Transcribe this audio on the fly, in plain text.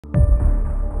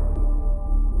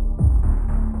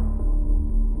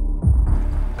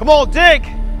Come on, dig.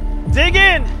 Dig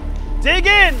in. Dig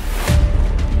in.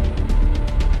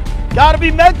 Gotta be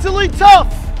mentally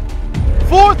tough.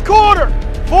 Fourth quarter,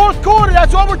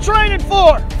 that's what we're training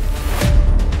for.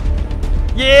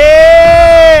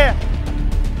 Yeah!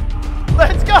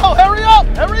 Let's go, hurry up,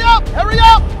 hurry up, hurry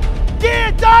up!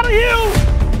 Yeah, Donahue!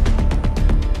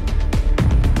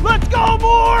 Let's go,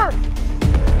 more!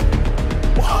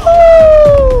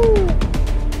 Woo!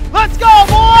 Let's go,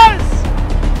 boys!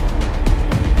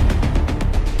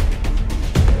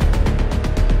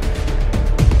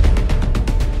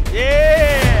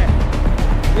 Yeah!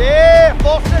 Yeah,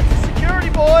 false sense of security,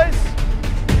 boys.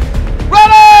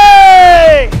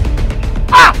 Ready!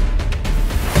 Ah!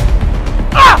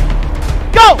 Ah!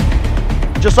 Go!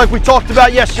 Just like we talked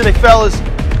about yesterday, fellas,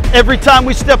 every time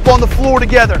we step on the floor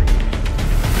together,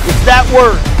 it's that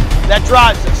word that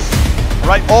drives us, all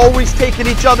right? Always taking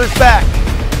each other's back,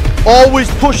 always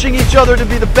pushing each other to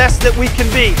be the best that we can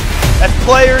be as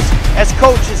players, as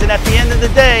coaches, and at the end of the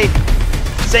day,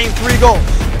 same three goals.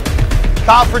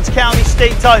 Conference, county,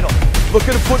 state title.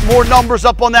 Looking to put more numbers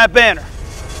up on that banner.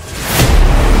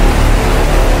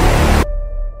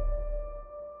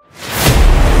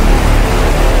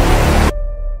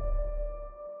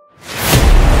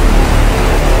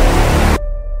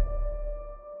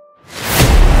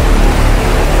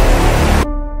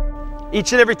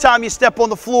 Each and every time you step on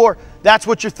the floor, that's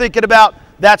what you're thinking about,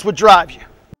 that's what drives you.